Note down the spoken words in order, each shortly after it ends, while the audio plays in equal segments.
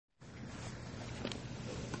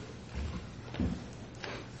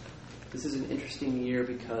This is an interesting year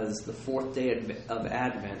because the fourth day of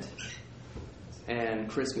Advent and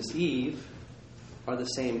Christmas Eve are the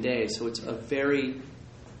same day. So it's a very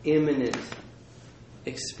imminent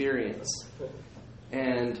experience.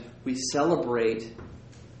 And we celebrate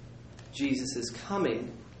Jesus'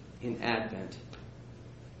 coming in Advent.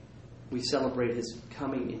 We celebrate his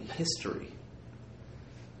coming in history.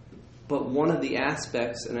 But one of the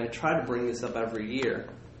aspects, and I try to bring this up every year,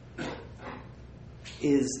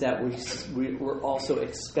 is that we're also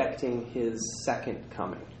expecting his second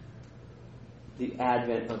coming. The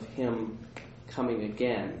advent of him coming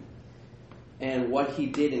again. And what he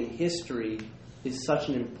did in history is such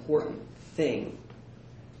an important thing.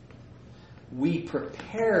 We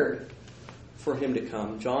prepared for him to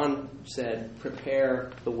come. John said, prepare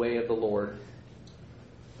the way of the Lord.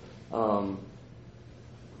 The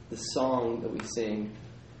song that we sing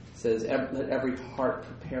says, let every heart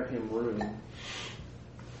prepare him room.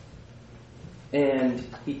 And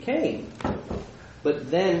he came. But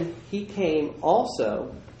then he came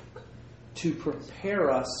also to prepare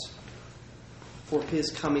us for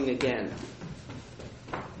his coming again,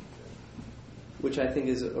 which I think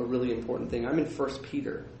is a really important thing. I'm in 1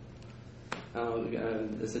 Peter.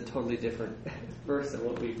 It's a totally different verse than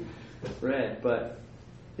what we read, but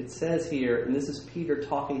it says here, and this is Peter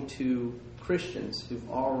talking to Christians who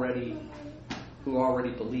already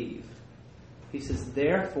believe. He says,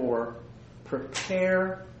 therefore,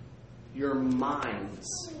 prepare your minds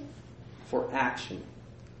for action,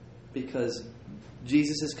 because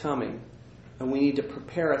Jesus is coming, and we need to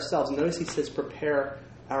prepare ourselves. Notice he says, prepare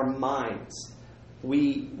our minds.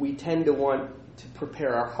 We tend to want to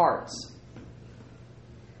prepare our hearts.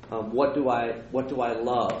 What do I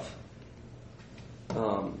love?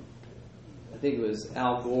 I think it was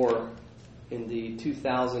Al Gore in the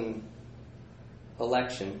 2000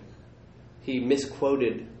 election. He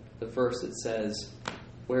misquoted the verse that says,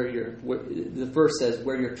 where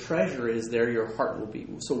your treasure is, there your heart will be.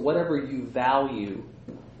 So whatever you value,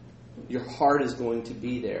 your heart is going to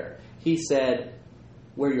be there. He said,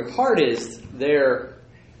 where your heart is, there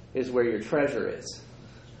is where your treasure is.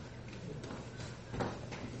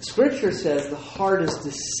 Scripture says the heart is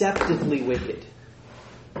deceptively wicked.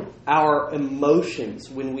 Our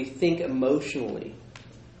emotions, when we think emotionally,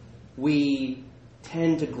 we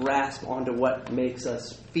tend to grasp onto what makes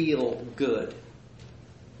us feel good.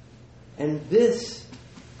 And this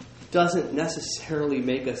doesn't necessarily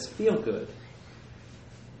make us feel good.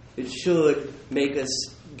 It should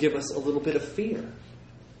give us a little bit of fear.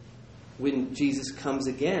 When Jesus comes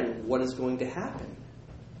again, what is going to happen?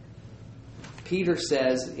 Peter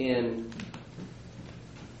says in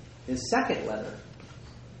his second letter,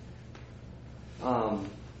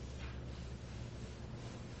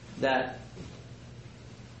 that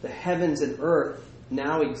the heavens and earth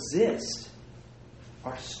now exist,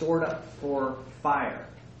 are stored up for fire.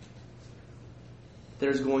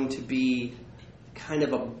 There's going to be kind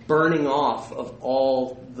of a burning off of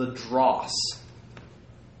all the dross.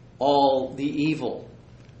 All the evil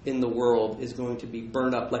in the world is going to be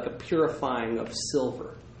burned up like a purifying of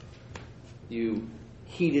silver. You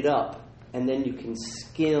heat it up, and then you can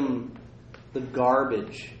skim the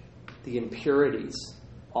garbage, the impurities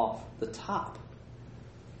off the top.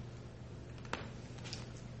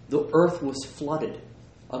 The earth was flooded,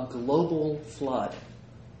 a global flood.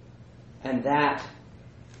 And that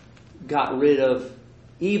got rid of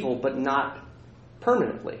evil, but not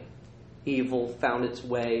permanently. Evil found its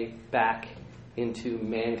way back into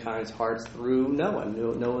mankind's hearts through Noah.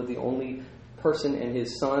 Noah, the only person, and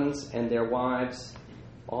his sons and their wives,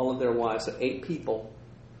 all of their wives, so 8 people,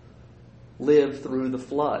 lived through the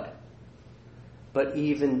flood. But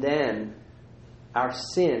even then, our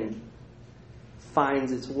sin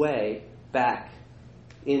finds its way back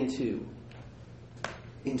into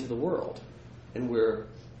the world. And we're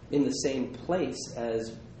in the same place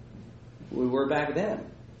as we were back then.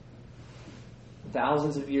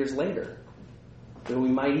 Thousands of years later. And we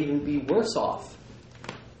might even be worse off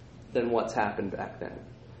than what's happened back then.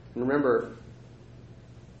 And remember,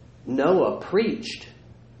 Noah preached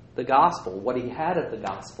the gospel, what he had of the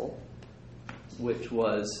gospel, which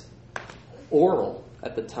was oral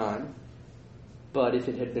at the time. But if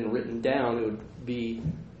it had been written down, it would be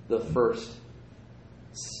the first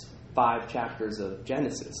 5 chapters of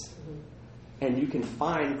Genesis. And you can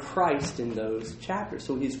find Christ in those chapters.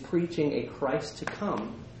 So he's preaching a Christ to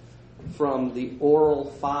come from the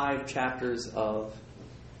oral 5 chapters of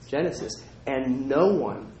Genesis. And no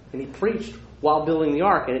one, and he preached while building the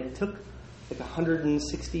ark, and it took like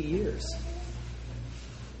 160 years.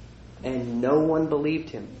 And no one believed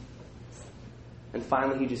him. And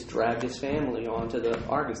finally, he just dragged his family onto the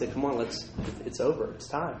ark and said, come on, it's over. It's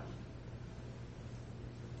time.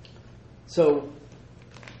 So,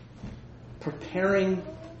 preparing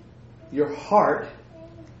your heart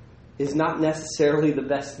is not necessarily the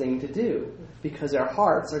best thing to do, because our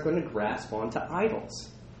hearts are going to grasp onto idols.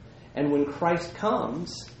 And when Christ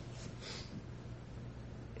comes,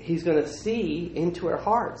 he's going to see into our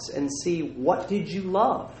hearts and see, what did you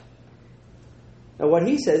love? Now what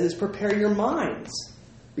he says is, prepare your minds,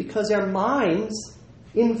 because our minds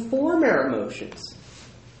inform our emotions.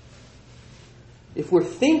 If we're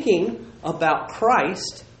thinking about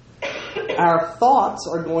Christ, our thoughts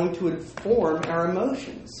are going to inform our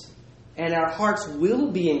emotions. And our hearts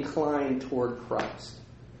will be inclined toward Christ.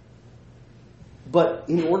 But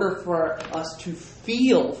in order for us to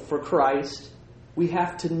feel for Christ, we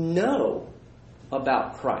have to know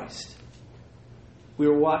about Christ. We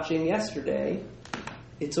were watching yesterday,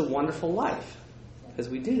 It's a Wonderful Life, because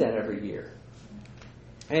we do that every year.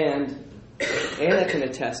 And Anna can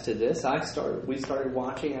attest to this. We started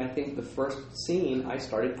watching, I think the first scene, I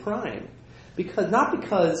started crying. Not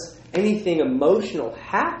because anything emotional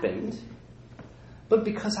happened, but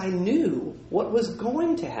because I knew what was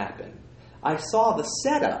going to happen. I saw the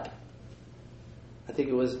setup. I think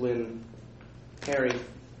it was when Harry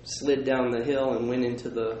slid down the hill and went into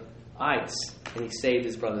the ice, and he saved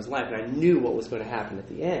his brother's life. And I knew what was going to happen at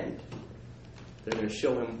the end. They're going to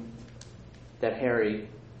show him that Harry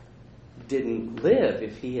didn't live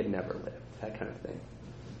if he had never lived. That kind of thing.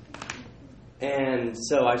 And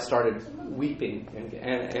so I started weeping, and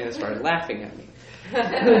Anna started laughing at me.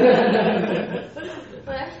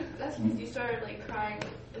 But actually, that's because you started crying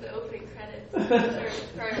in the opening credits. You started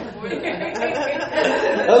crying before the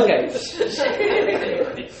Okay.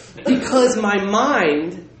 Because my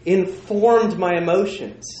mind informed my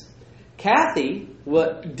emotions. Kathy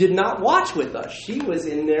did not watch with us. She was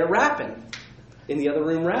in there rapping. In the other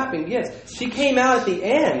room rapping, yes. She came out at the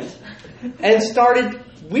end and started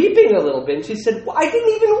weeping a little bit. And she said, I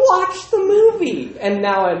didn't even watch the movie. And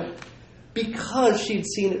now because she'd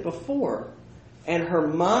seen it before. And her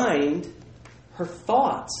mind, her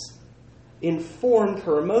thoughts, informed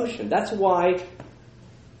her emotion. That's why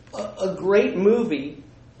a great movie,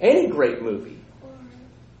 any great movie,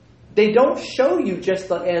 they don't show you just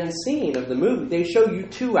the end scene of the movie. They show you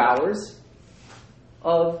 2 hours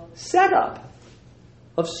of setup,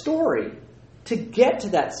 of story, to get to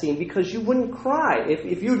that scene, because you wouldn't cry.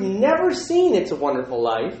 If you'd never seen It's a Wonderful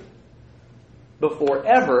Life before,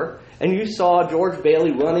 ever, and you saw George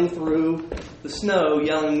Bailey running through the snow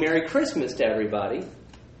yelling Merry Christmas to everybody,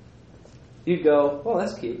 you'd go, oh,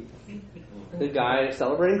 that's cute. The guy is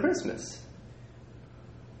celebrating Christmas.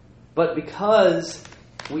 But because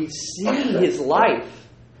we see his life,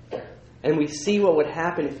 and we see what would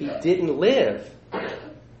happen if he didn't live,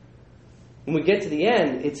 when we get to the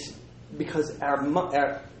end, it's because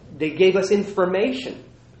they gave us information.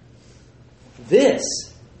 This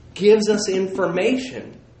gives us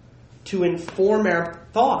information to inform our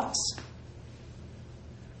thoughts.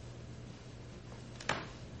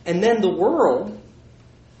 And then the world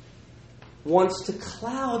wants to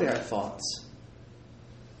cloud our thoughts.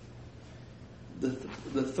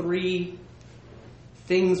 The three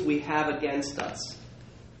things we have against us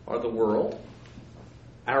are the world,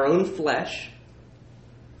 our own flesh,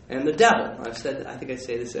 and the devil. I think I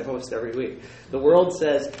say this almost every week. The world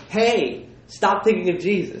says, hey, stop thinking of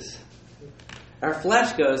Jesus. Our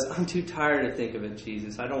flesh goes, I'm too tired to think of it,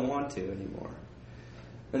 Jesus. I don't want to anymore.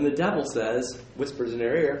 And the devil says, whispers in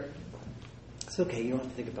our ear, it's okay, you don't have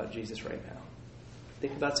to think about Jesus right now.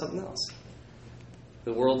 Think about something else.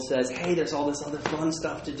 The world says, hey, there's all this other fun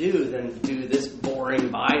stuff to do than do this boring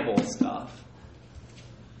Bible stuff.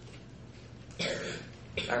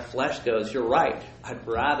 Our flesh goes, you're right, I'd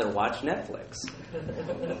rather watch Netflix.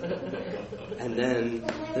 And then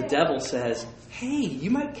the devil says, hey, you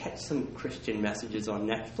might catch some Christian messages on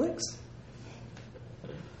Netflix.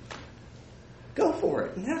 Go for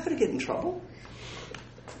it. You're not going to get in trouble.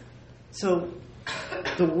 So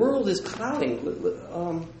the world is clouding.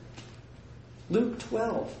 Luke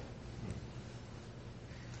 12.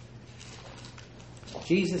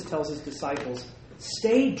 Jesus tells his disciples,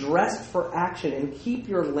 stay dressed for action and keep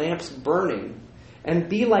your lamps burning, and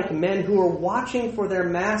be like men who are watching for their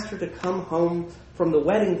master to come home from the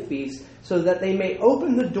wedding feast, so that they may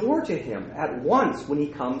open the door to him at once when he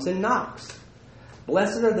comes and knocks.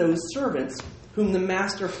 Blessed are those servants whom the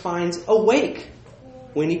master finds awake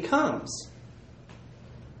when he comes.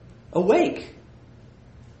 Awake.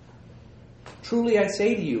 Truly I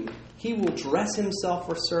say to you, he will dress himself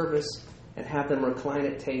for service and have them recline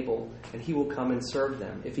at table, and he will come and serve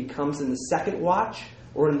them. If he comes in the second watch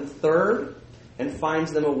or in the third and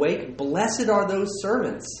finds them awake, blessed are those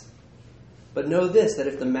servants. But know this, that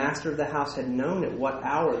if the master of the house had known at what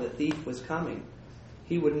hour the thief was coming,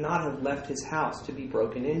 he would not have left his house to be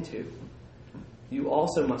broken into. You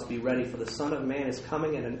also must be ready, for the Son of Man is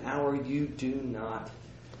coming at an hour you do not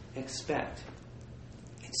expect.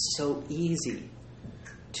 It's so easy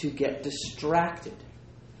to get distracted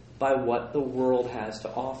by what the world has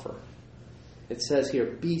to offer. It says here,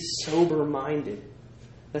 be sober-minded.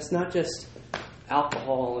 That's not just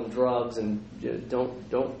alcohol and drugs, and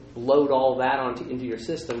don't load all that into your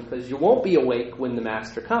system, because you won't be awake when the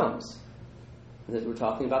Master comes. And we're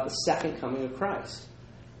talking about the second coming of Christ.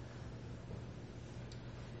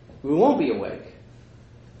 We won't be awake.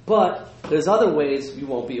 But there's other ways we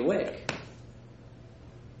won't be awake.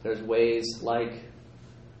 There's ways like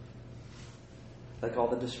all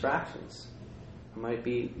the distractions. I might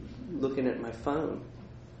be looking at my phone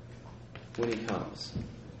when he comes.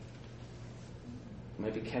 I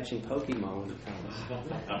might be catching Pokemon when he comes.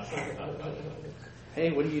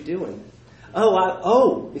 Hey, what are you doing?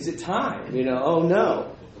 Is it time? Oh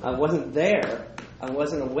no, I wasn't there. I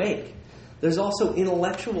wasn't awake. There's also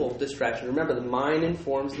intellectual distraction. Remember, the mind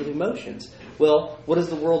informs the emotions. Well, what does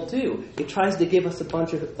the world do? It tries to give us a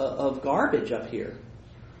bunch of garbage up here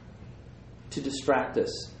to distract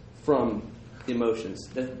us from the emotions.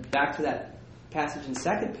 Back to that passage in 2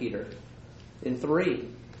 Peter, in 3.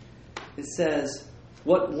 It says,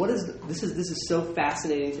 this is so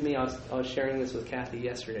fascinating to me. I was sharing this with Kathy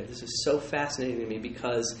yesterday. This is so fascinating to me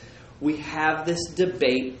because we have this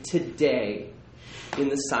debate today in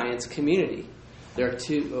the science community. There are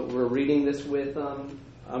two. We're reading this with.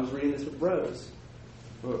 I was reading this with Rose,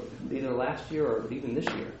 either last year or even this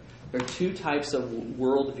year. There are two types of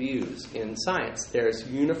worldviews in science. There's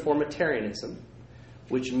uniformitarianism,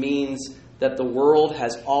 which means that the world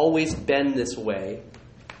has always been this way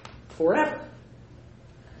forever.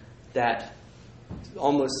 That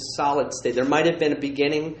almost solid state. There might have been a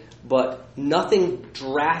beginning, but nothing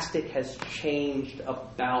drastic has changed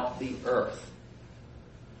about the earth.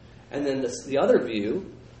 And then the other view,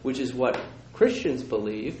 which is what Christians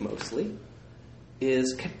believe mostly,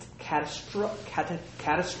 is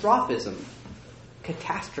catastrophism.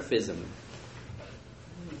 Catastrophism.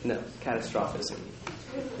 No, catastrophism.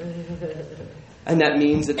 And that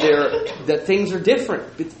means that things are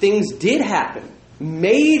different. But things did happen.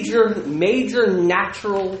 Major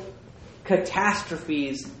natural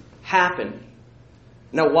catastrophes happen.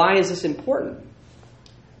 Now, why is this important?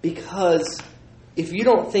 Because if you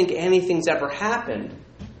don't think anything's ever happened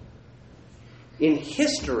in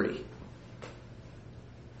history,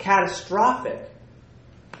 catastrophic,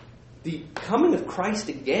 the coming of Christ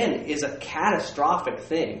again is a catastrophic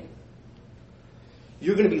thing.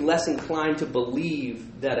 You're going to be less inclined to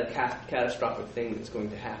believe that a catastrophic thing is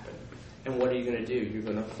going to happen. And what are you going to do? You're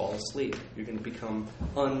going to fall asleep. You're going to become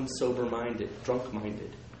unsober-minded,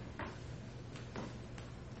 drunk-minded.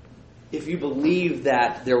 If you believe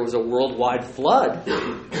that there was a worldwide flood,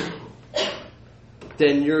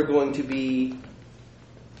 then you're going to be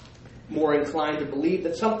more inclined to believe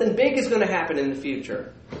that something big is going to happen in the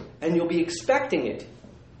future. And you'll be expecting it.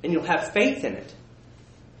 And you'll have faith in it.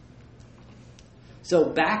 So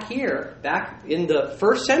back in the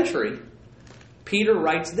first century, Peter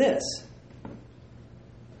writes this.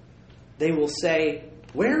 They will say,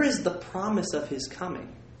 where is the promise of his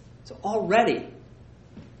coming? So already,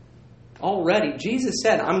 Jesus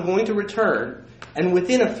said, I'm going to return. And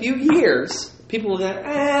within a few years, people will go,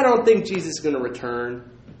 I don't think Jesus is going to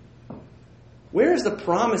return. Where is the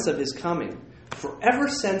promise of his coming? For ever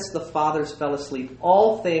since the fathers fell asleep,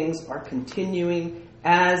 all things are continuing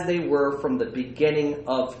as they were from the beginning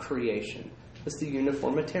of creation. That's the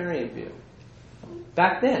uniformitarian view.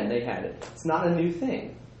 Back then they had it. It's not a new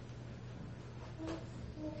thing.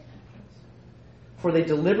 For they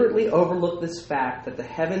deliberately overlooked this fact that the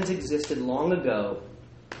heavens existed long ago,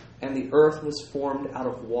 and the earth was formed out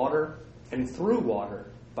of water and through water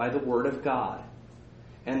by the word of God,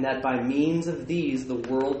 and that by means of these the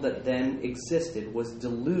world that then existed was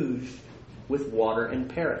deluged with water and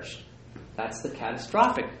perished. That's the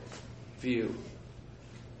catastrophic view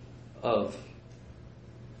of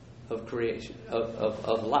creation,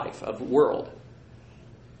 of life, of world.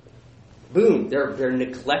 Boom, they're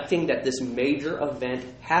neglecting that this major event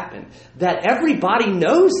happened, that everybody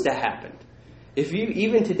knows to happen.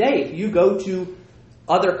 Even today, if you go to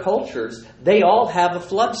other cultures, they all have a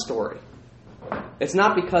flood story. It's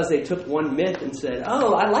not because they took one myth and said,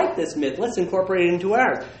 oh, I like this myth, let's incorporate it into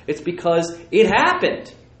ours. It's because it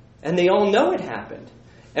happened, and they all know it happened.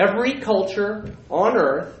 Every culture on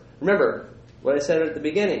earth, remember what I said at the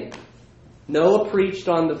beginning, Noah preached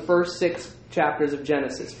on the first 6 chapters of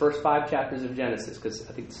Genesis, first 5 chapters of Genesis, because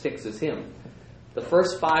I think 6 is him. The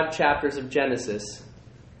first 5 chapters of Genesis,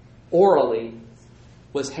 orally,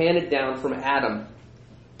 was handed down from Adam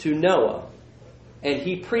to Noah, and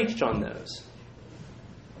he preached on those.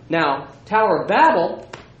 Now, Tower of Babel,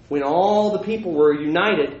 when all the people were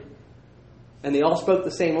united, and they all spoke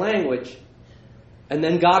the same language, and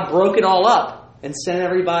then God broke it all up and sent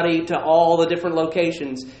everybody to all the different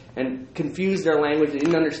locations and confused their language, they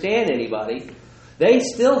didn't understand anybody, they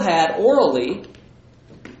still had orally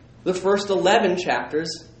the first 11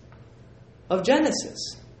 chapters of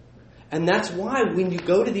Genesis. And that's why when you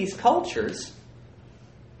go to these cultures,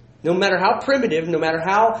 no matter how primitive, no matter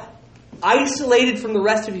how isolated from the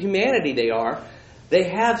rest of humanity they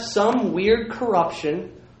have some weird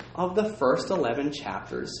corruption of the first 11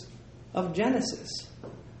 chapters of Genesis.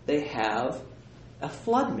 They have a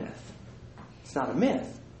flood myth. It's not a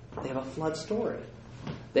myth. They have a flood story.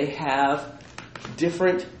 They have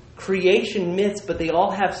different creation myths, but they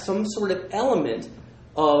all have some sort of element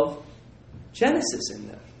of Genesis in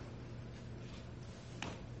them.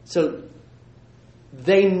 So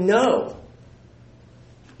they know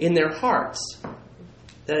in their hearts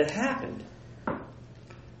that it happened.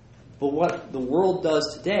 But what the world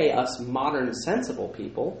does today, us modern sensible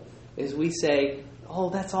people, is we say, oh,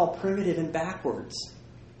 that's all primitive and backwards.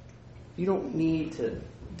 You don't need to...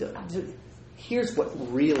 Here's what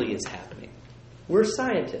really is happening. We're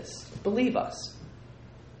scientists. Believe us.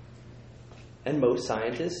 And most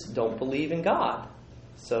scientists don't believe in God.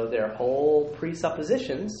 So their whole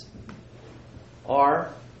presuppositions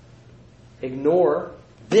are ignore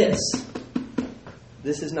this.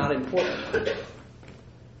 This is not important.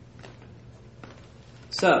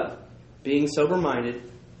 So, being sober-minded,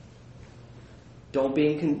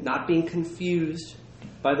 not being confused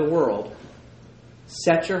by the world,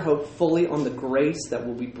 set your hope fully on the grace that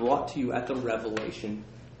will be brought to you at the revelation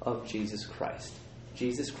of Jesus Christ.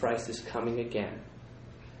 Jesus Christ is coming again.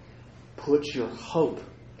 Put your hope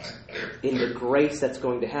in the grace that's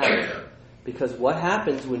going to happen. Because what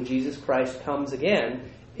happens when Jesus Christ comes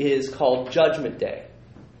again is called Judgment Day.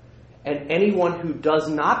 And anyone who does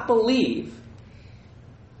not believe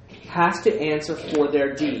has to answer for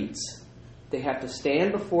their deeds. They have to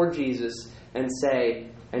stand before Jesus and say,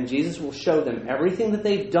 and Jesus will show them everything that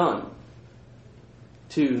they've done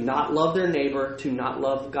to not love their neighbor, to not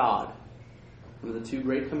love God. One of the 2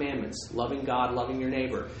 great commandments, loving God, loving your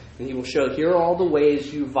neighbor. And he will show, here are all the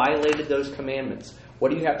ways you violated those commandments. What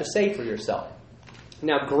do you have to say for yourself?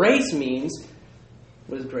 Now, grace means,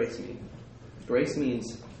 what does grace mean? Grace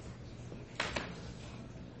means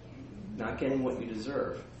not getting what you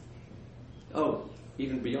deserve. Oh,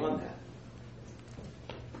 even beyond that.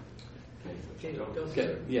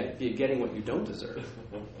 Getting what you don't deserve.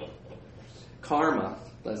 Karma,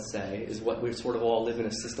 let's say, is what we sort of all live in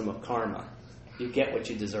a system of karma. You get what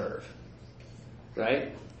you deserve.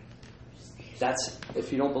 Right? That's,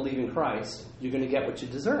 if you don't believe in Christ, you're going to get what you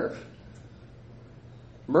deserve.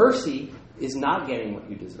 Mercy is not getting what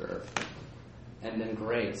you deserve. And then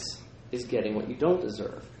grace is getting what you don't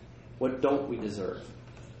deserve. What don't we deserve?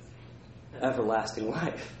 Everlasting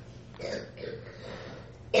life.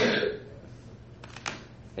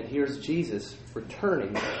 And here's Jesus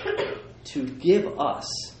returning to give us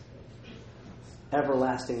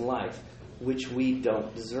everlasting life, which we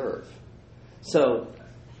don't deserve. So,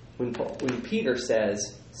 when Peter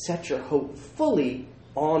says, set your hope fully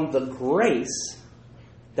on the grace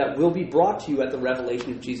that will be brought to you at the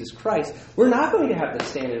revelation of Jesus Christ, we're not going to have to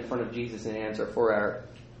stand in front of Jesus and answer for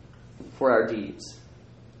our deeds.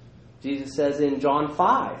 Jesus says in John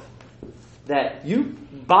 5 that you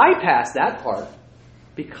bypass that part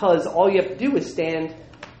because all you have to do is stand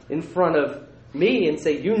in front of me and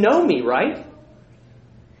say, you know me, right?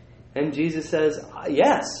 And Jesus says,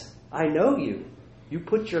 yes, I know you. You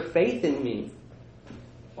put your faith in me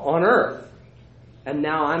on earth. And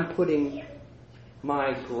now I'm putting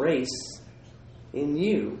my grace in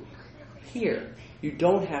you here. You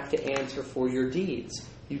don't have to answer for your deeds.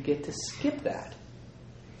 You get to skip that.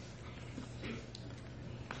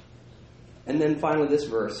 And then finally this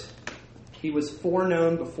verse. He was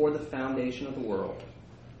foreknown before the foundation of the world.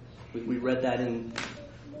 We read that in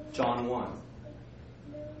John 1.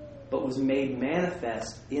 But was made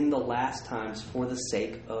manifest in the last times for the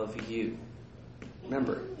sake of you.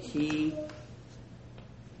 Remember, he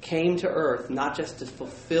came to earth not just to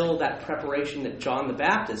fulfill that preparation that John the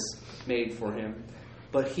Baptist made for him,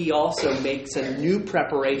 but he also makes a new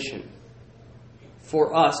preparation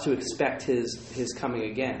for us to expect his coming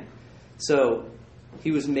again. So,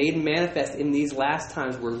 He was made manifest in these last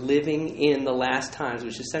times. We're living in the last times,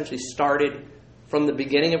 which essentially started from the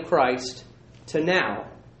beginning of Christ to now.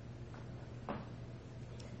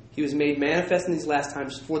 He was made manifest in these last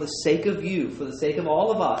times for the sake of you, for the sake of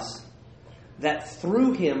all of us, that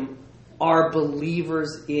through him are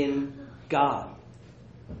believers in God.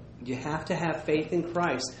 You have to have faith in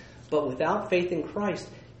Christ. But without faith in Christ,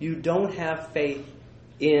 you don't have faith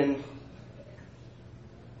in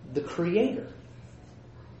the Creator.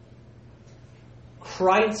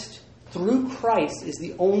 Christ, through Christ, is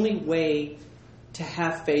the only way to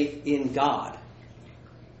have faith in God.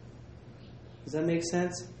 Does that make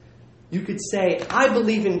sense? You could say, I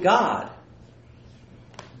believe in God,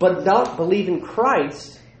 but not believe in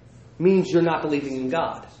Christ means you're not believing in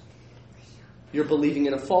God. You're believing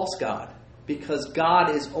in a false God, because God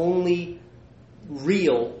is only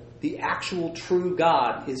real. The actual true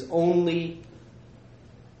God is only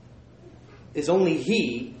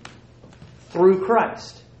He through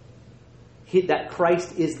Christ. That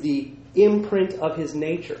Christ is the imprint of His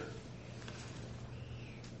nature,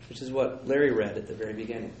 which is what Larry read at the very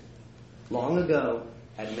beginning. Long ago,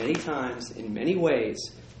 at many times, in many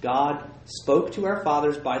ways, God spoke to our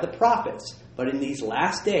fathers by the prophets, but in these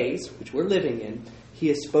last days, which we're living in, He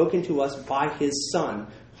has spoken to us by His Son,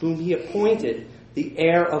 whom He appointed the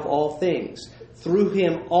heir of all things. Through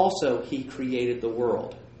Him also He created the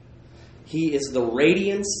world. He is the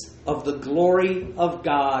radiance of the glory of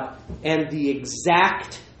God and the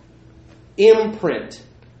exact imprint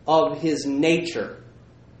of His nature.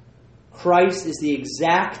 Christ is the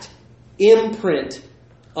exact imprint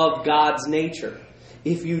of God's nature.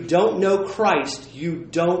 If you don't know Christ, you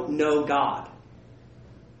don't know God.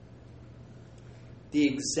 The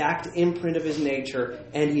exact imprint of His nature,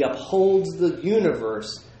 and He upholds the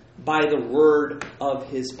universe by the word of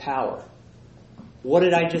His power. What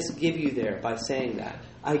did I just give you there by saying that?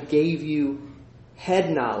 I gave you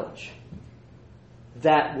head knowledge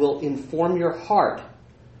that will inform your heart,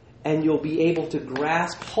 and you'll be able to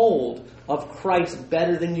grasp hold of Christ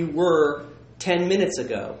better than you were 10 minutes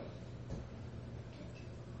ago.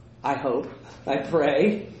 I hope, I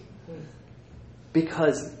pray,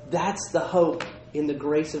 because that's the hope in the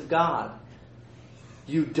grace of God.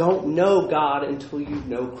 You don't know God until you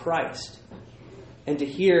know Christ. And to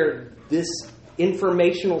hear this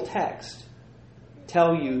informational text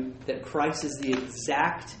tell you that Christ is the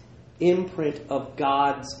exact imprint of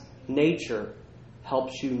God's nature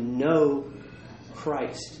helps you know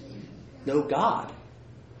Christ, know God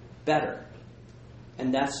better.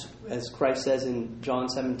 And that's, as Christ says in John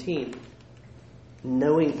 17,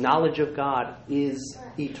 knowledge of God is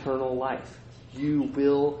eternal life. You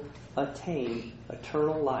will attain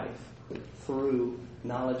eternal life through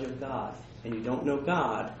knowledge of God. And you don't know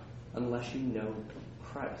God unless you know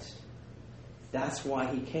Christ. That's why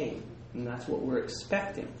He came. And that's what we're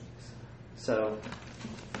expecting. So,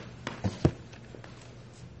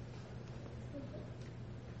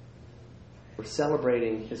 we're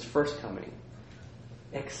celebrating His first coming.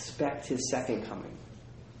 Expect His second coming.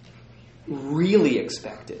 Really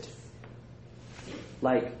expect it.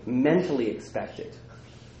 Like mentally expect it.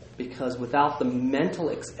 Because without the mental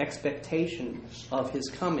expectation of His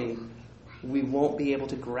coming, we won't be able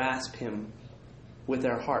to grasp Him with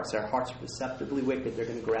our hearts. Our hearts are deceptively wicked. They're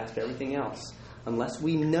going to grasp everything else. Unless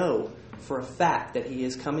we know for a fact that He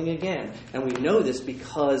is coming again. And we know this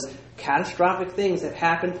because catastrophic things have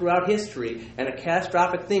happened throughout history, and a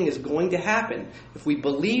catastrophic thing is going to happen. If we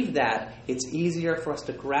believe that, it's easier for us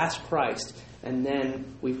to grasp Christ, and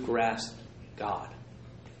then we've grasped God.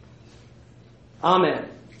 Amen.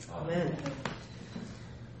 Amen.